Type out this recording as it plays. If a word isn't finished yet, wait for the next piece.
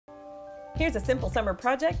Here's a simple summer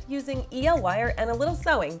project using EL wire and a little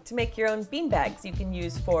sewing to make your own bean bags you can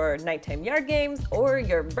use for nighttime yard games or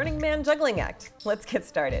your Burning Man juggling act. Let's get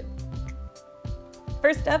started.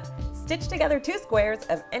 First up, stitch together 2 squares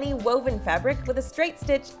of any woven fabric with a straight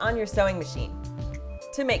stitch on your sewing machine.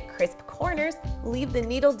 To make crisp corners, leave the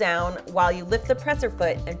needle down while you lift the presser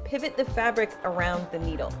foot and pivot the fabric around the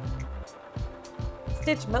needle.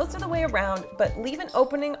 Stitch most of the way around, but leave an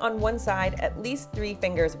opening on one side at least 3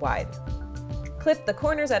 fingers wide. Clip the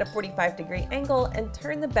corners at a 45-degree angle and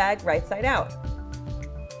turn the bag right side out.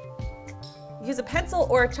 Use a pencil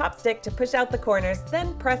or a chopstick to push out the corners,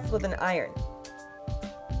 then press with an iron.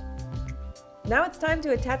 Now it's time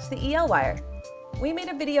to attach the EL wire. We made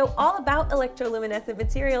a video all about electroluminescent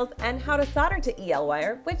materials and how to solder to EL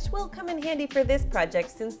wire, which will come in handy for this project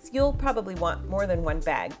since you'll probably want more than one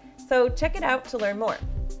bag. So check it out to learn more.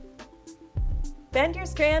 Bend your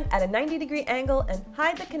strand at a 90-degree angle and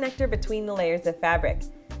hide the connector between the layers of fabric.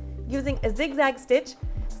 Using a zigzag stitch,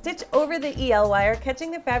 stitch over the EL wire,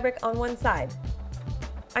 catching the fabric on one side.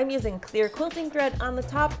 I'm using clear quilting thread on the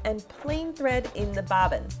top and plain thread in the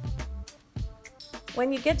bobbin.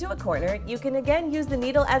 When you get to a corner, you can again use the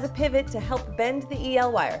needle as a pivot to help bend the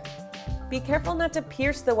EL wire. Be careful not to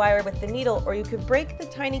pierce the wire with the needle or you could break the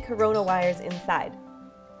tiny corona wires inside.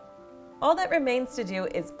 All that remains to do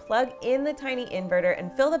is plug in the tiny inverter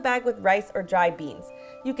and fill the bag with rice or dry beans.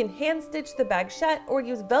 You can hand stitch the bag shut or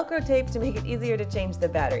use Velcro tape to make it easier to change the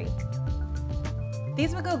battery.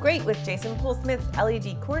 These would go great with Jason Poole-Smith's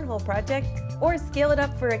LED cornhole project, or scale it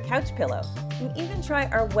up for a couch pillow, and even try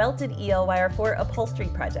our welted EL wire for upholstery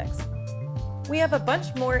projects. We have a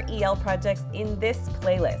bunch more EL projects in this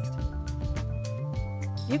playlist.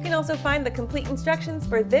 You can also find the complete instructions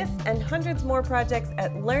for this and hundreds more projects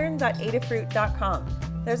at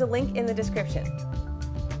learn.adafruit.com. There's a link in the description.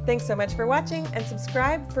 Thanks so much for watching and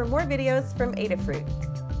subscribe for more videos from Adafruit.